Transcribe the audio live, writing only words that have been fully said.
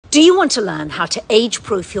Do you want to learn how to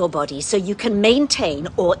age-proof your body so you can maintain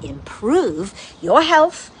or improve your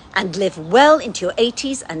health and live well into your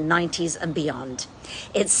 80s and 90s and beyond?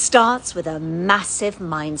 It starts with a massive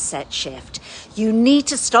mindset shift. You need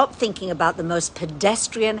to stop thinking about the most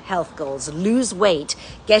pedestrian health goals: lose weight,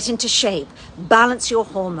 get into shape, balance your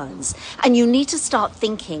hormones. And you need to start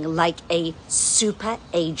thinking like a super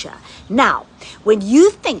ager. Now, when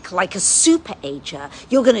you think like a super ager,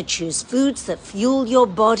 you're going to choose foods that fuel your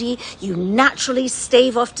body. You naturally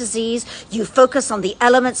stave off disease. You focus on the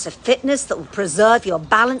elements of fitness that will preserve your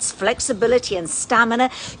balance, flexibility, and stamina.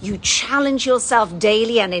 You challenge yourself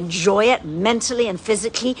daily and enjoy it mentally and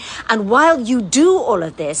physically. And while you do all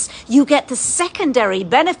of this, you get the secondary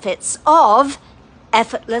benefits of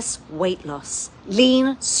effortless weight loss,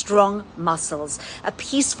 lean, strong muscles, a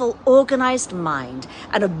peaceful, organized mind,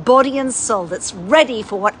 and a body and soul that's ready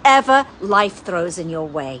for whatever life throws in your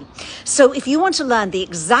way. So if you want to learn the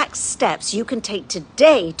exact steps you can take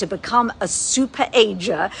today to become a super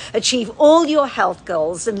ager, achieve all your health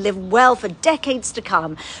goals, and live well for decades to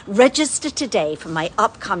come, register today for my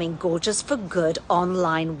upcoming Gorgeous for Good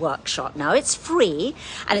online workshop. Now, it's free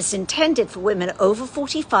and it's intended for women over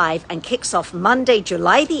 45 and kicks off Monday,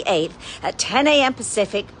 July the 8th at 10 a.m.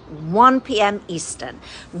 Pacific, 1 p.m. Eastern.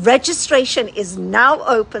 Registration is now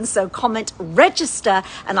open, so comment register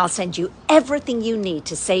and I'll send you everything you need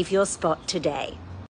to save your spot today.